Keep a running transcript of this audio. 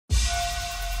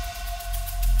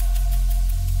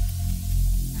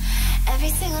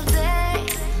single day,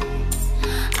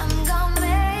 I'm gonna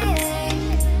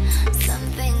make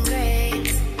something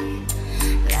great.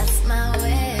 That's my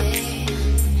way.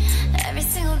 Every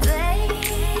single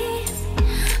day,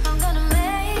 I'm gonna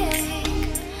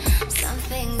make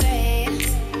something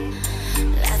great.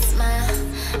 That's my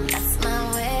way. That's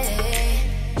my way.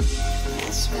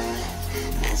 That's my way.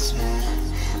 That's my way.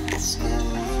 That's my way. That's my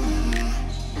way.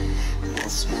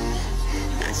 That's my way.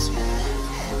 That's my way.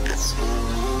 That's my way.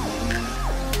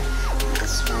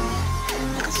 That's my way.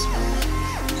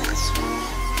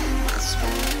 That's my way.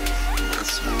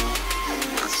 That's my way.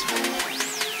 That's my way.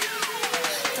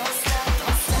 Don't stop,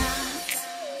 don't stop.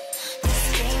 This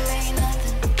game ain't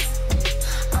nothing.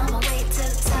 I'ma wait to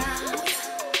the top.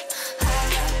 I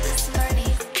love this money.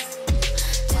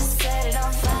 Just set it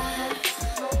on fire.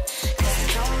 'Cause it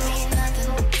don't mean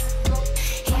nothing.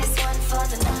 Here's one for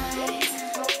the night.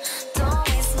 Don't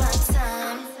waste my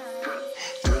time.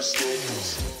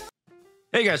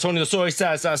 Hey guys, Tony the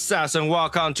Soysauceassassin.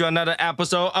 Welcome to another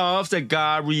episode of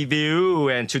Cigar Review.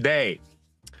 And today,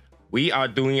 we are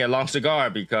doing a long cigar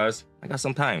because I got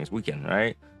some time. It's weekend,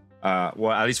 right?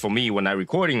 Well, at least for me, when I'm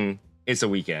recording, it's a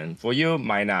weekend. For you,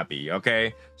 might not be,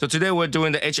 okay? So today we're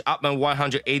doing the H. Upmann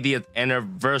 180th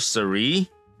anniversary.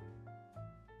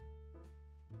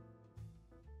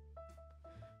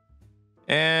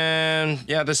 And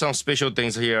yeah, there's some special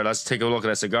things here. Let's take a look at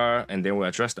the cigar and then we'll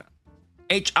address that.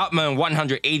 H. Upmann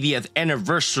 180th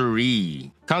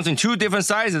anniversary. Comes in two different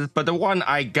sizes, but the one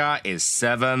I got is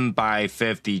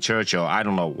 7x50 Churchill. I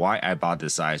don't know why I bought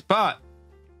this size, but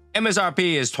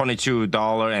MSRP is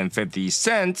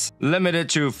 $22.50, limited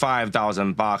to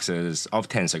 5,000 boxes of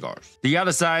 10 cigars. The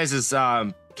other size is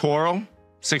Toro,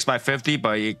 6x50,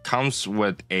 but it comes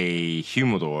with a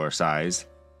humidor size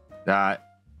that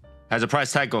has a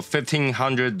price tag of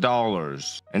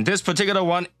 $1,500. And this particular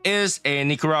one is a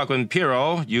Nicaraguan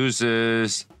Puro,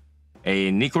 uses a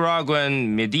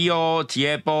Nicaraguan Medio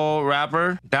Tiempo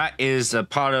wrapper. That is a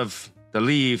part of the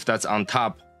leaf that's on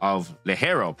top of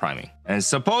Ligero priming, and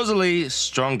supposedly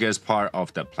strongest part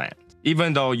of the plant.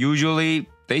 Even though usually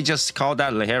they just call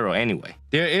that Ligero anyway.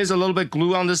 There is a little bit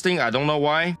glue on this thing, I don't know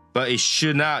why, but it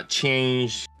should not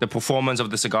change the performance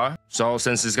of the cigar. So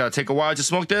since it's gonna take a while to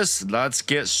smoke this, let's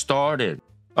get started.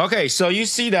 Okay, so you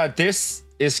see that this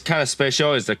is kind of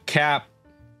special. Is the cap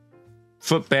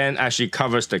footband actually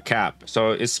covers the cap.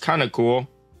 So it's kind of cool.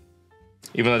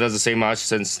 Even though it doesn't say much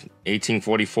since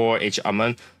 1844 H.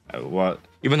 Upmann. Well,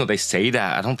 even though they say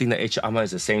that, I don't think the H. Upmann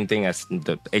is the same thing as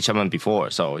the H. Upmann before.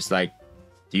 So it's like,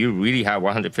 do you really have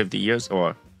 150 years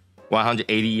or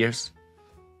 180 years?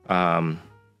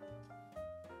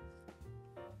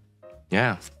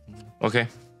 Yeah, okay.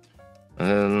 And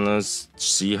then let's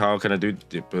see how can I do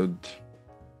it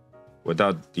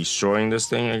without destroying this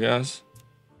thing, I guess.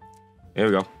 Here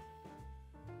we go.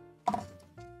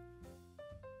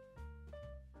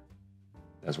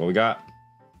 That's what we got.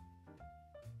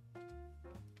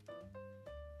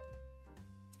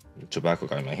 Tobacco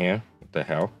got in my hand. What the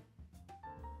hell?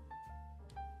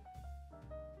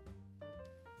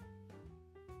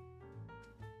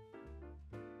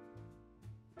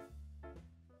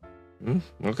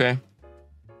 Okay.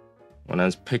 When I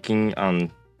was picking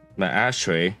on my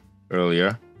ashtray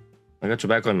earlier, I got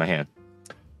tobacco in my hand.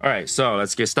 All right, so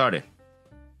let's get started.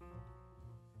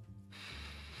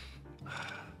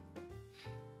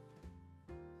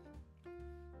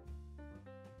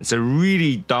 It's a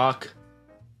really dark,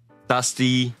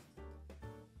 dusty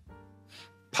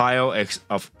pile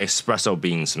of espresso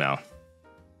bean smell.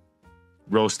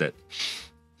 Roasted.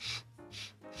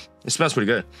 It smells pretty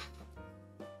good.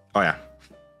 Oh yeah,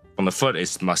 on the foot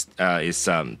it's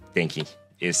dinky.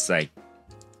 It's like,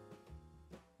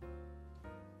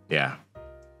 yeah,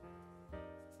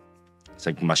 it's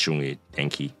like mushroomy,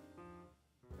 dinky.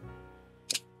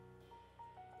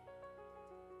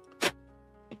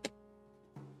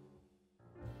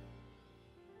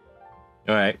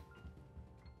 All right,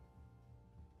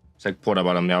 it's like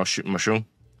portobello mushroom.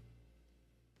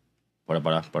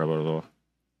 Portobello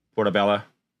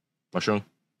mushroom.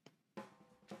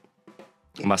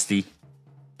 Musty,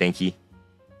 dinky.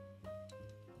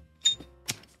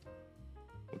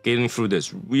 We're getting through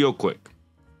this real quick.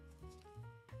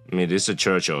 I mean, this is a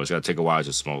Churchill. It's gonna take a while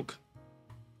to smoke.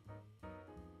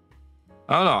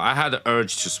 I don't know. I had the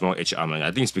urge to smoke H. Upmann.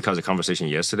 I think it's because of the conversation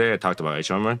yesterday. I talked about H.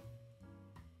 Upmann.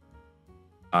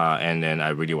 And then I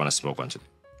really want to smoke one today.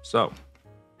 So,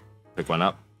 pick one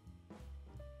up.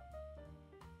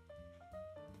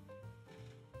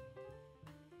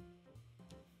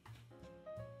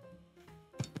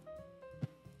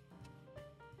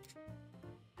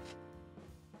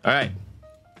 All right.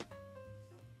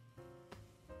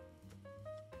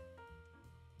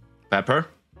 pepper.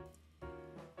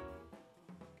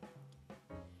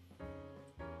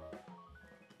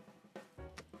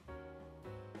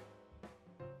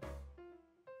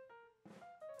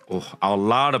 Oh, a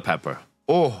lot of pepper.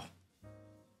 Oh,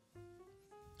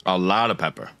 a lot of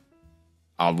pepper.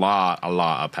 A lot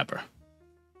of pepper.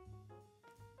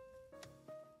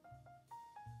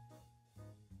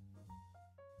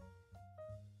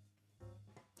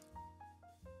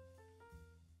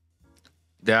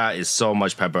 That is so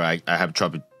much pepper. I have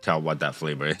trouble tell what that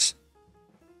flavor is.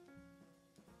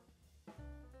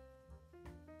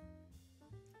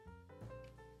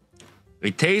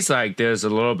 It tastes like there's a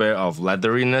little bit of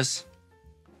leatheriness.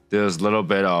 There's a little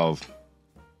bit of,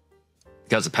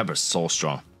 because the pepper is so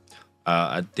strong.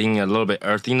 I think a little bit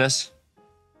earthiness.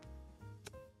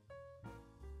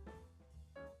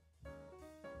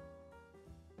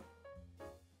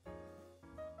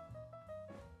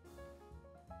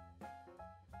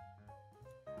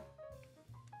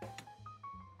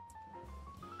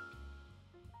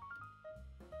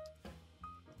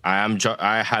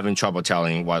 I having trouble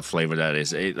telling what flavor that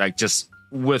is. It, like just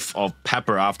whiff of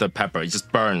pepper after pepper. It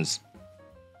just burns.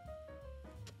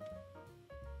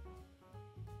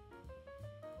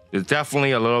 There's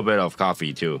definitely a little bit of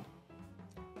coffee too.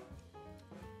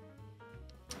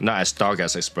 Not as dark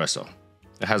as espresso.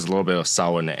 It has a little bit of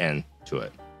sour in the end to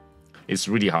it. It's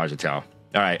really hard to tell.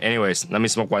 All right, anyways, let me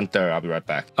smoke 1/3. I'll be right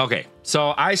back. Okay,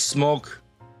 so I smoke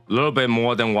a little bit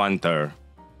more than 1/3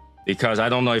 because I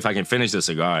don't know if I can finish the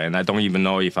cigar, and I don't even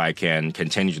know if I can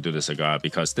continue to do the cigar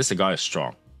because this cigar is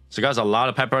strong. Cigar has a lot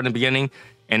of pepper in the beginning,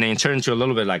 and then it turns into a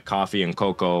little bit like coffee and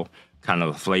cocoa kind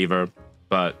of flavor,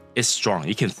 but it's strong.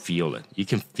 You can feel it. You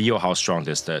can feel how strong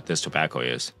this tobacco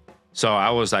is. So I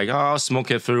was like, oh, I'll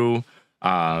smoke it through,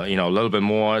 you know, a little bit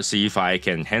more, see if I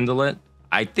can handle it.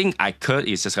 I think I could.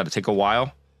 It's just got to take a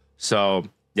while. So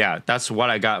yeah, that's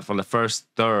what I got for the first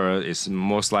third. Is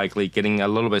most likely getting a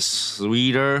little bit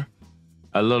sweeter,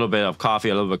 a little bit of coffee,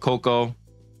 a little bit of cocoa.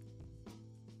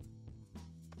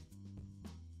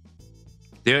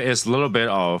 There is a little bit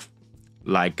of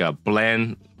like a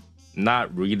blend,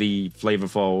 not really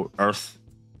flavorful earth,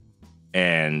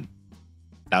 and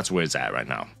that's where it's at right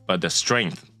now. But the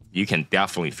strength, you can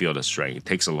definitely feel the strength. It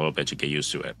takes a little bit to get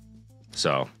used to it.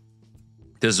 So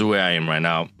this is where I am right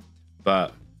now.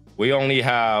 But we only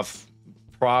have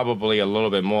probably a little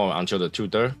bit more until the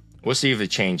 2/3. We'll see if it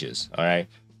changes, all right?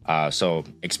 So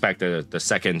expect the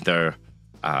second, third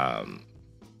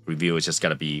review is just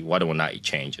gotta be whether or not it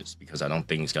changes, because I don't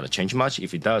think it's gonna change much.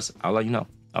 If it does, I'll let you know.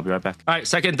 I'll be right back. All right,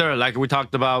 second, third, like we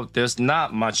talked about, there's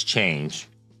not much change.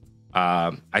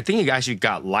 I think it actually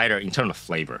got lighter in terms of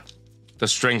flavor. The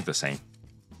strength the same.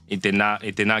 It did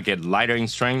not get lighter in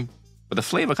strength, but the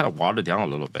flavor kind of watered down a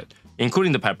little bit,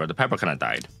 including the pepper. The pepper kind of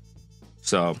died.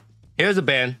 So here's the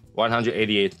band,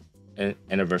 188th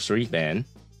anniversary band.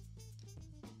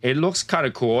 It looks kind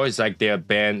of cool. It's like their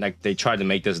band, like they tried to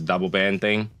make this double band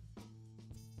thing.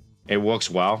 It works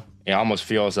well. It almost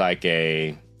feels like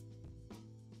a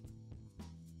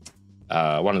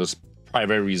one of those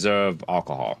private reserve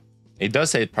alcohol. It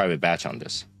does say private batch on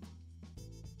this.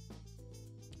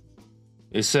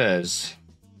 It says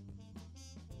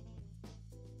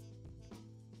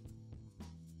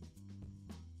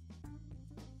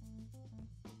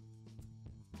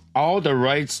all the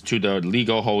rights to the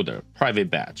legal holder, private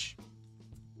batch.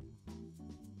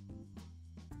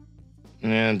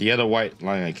 And the other white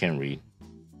line I can't read.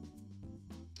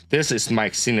 This is my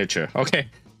signature. Okay,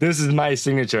 this is my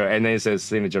signature, and then it says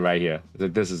signature right here.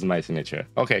 This is my signature.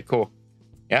 Okay, cool.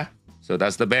 Yeah, so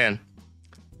that's the band.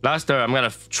 Last third, I'm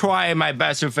gonna try my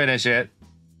best to finish it,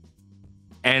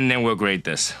 and then we'll grade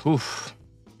this. Oof.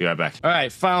 Be right back. All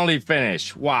right, finally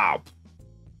finished. Wow.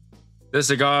 This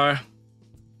cigar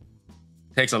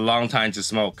takes a long time to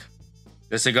smoke.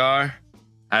 This cigar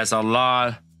has a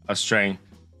lot of strength.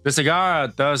 The cigar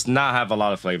does not have a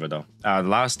lot of flavor though. The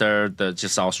last third,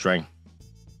 just all strength.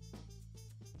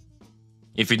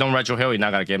 If you don't retrohale, you're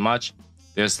not gonna get much.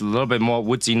 There's a little bit more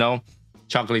woodsy note.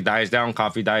 Chocolate dies down,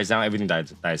 coffee dies down, everything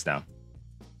dies down.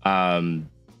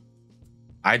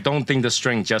 I don't think the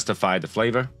strength justified the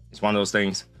flavor. It's one of those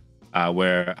things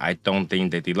where I don't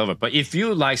think they deliver. But if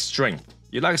you like strength,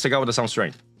 you like a cigar with some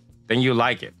strength, then you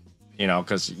like it, you know,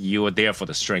 because you were there for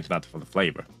the strength, not for the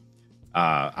flavor.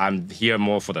 I'm here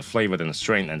more for the flavor than the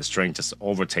strength, and the strength just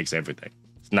overtakes everything.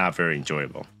 It's not very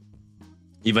enjoyable.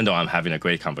 Even though I'm having a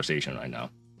great conversation right now,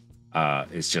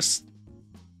 it's just,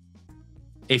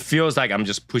 it feels like I'm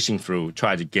just pushing through,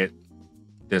 trying to get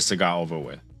this cigar over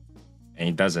with, and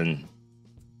it doesn't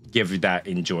give you that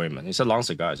enjoyment. It's a long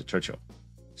cigar, it's a Churchill,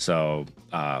 so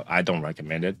I don't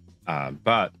recommend it.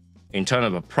 But in terms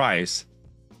of a price,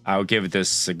 I'll give this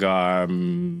cigar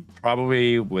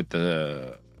probably with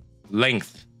the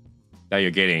length that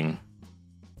you're getting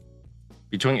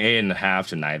between $8.50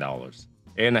 to $9.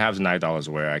 $8.50 to $9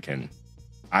 where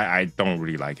I don't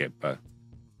really like it, but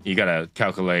you gotta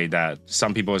calculate that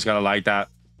some people is gonna like that.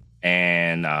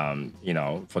 And you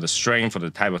know, for the strength, for the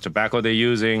type of tobacco they're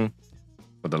using,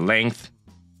 for the length,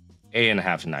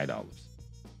 $8.50 to $9.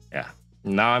 Yeah.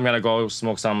 Now I'm gonna go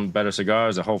smoke some better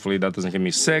cigars, and hopefully that doesn't get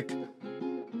me sick.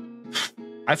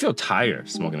 I feel tired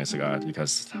smoking a cigar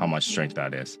because how much strength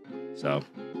that is. So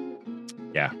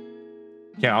yeah.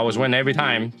 Can't always win every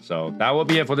time. So that will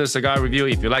be it for this cigar review.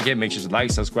 If you like it, make sure to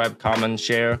like, subscribe, comment,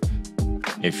 share.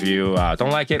 If you don't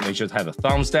like it, make sure to have a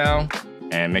thumbs down.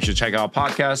 And make sure to check out our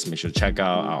podcast. Make sure to check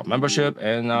out our membership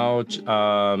and our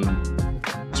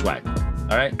swag.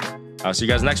 All right. I'll see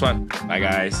you guys next one. Bye,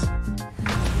 guys.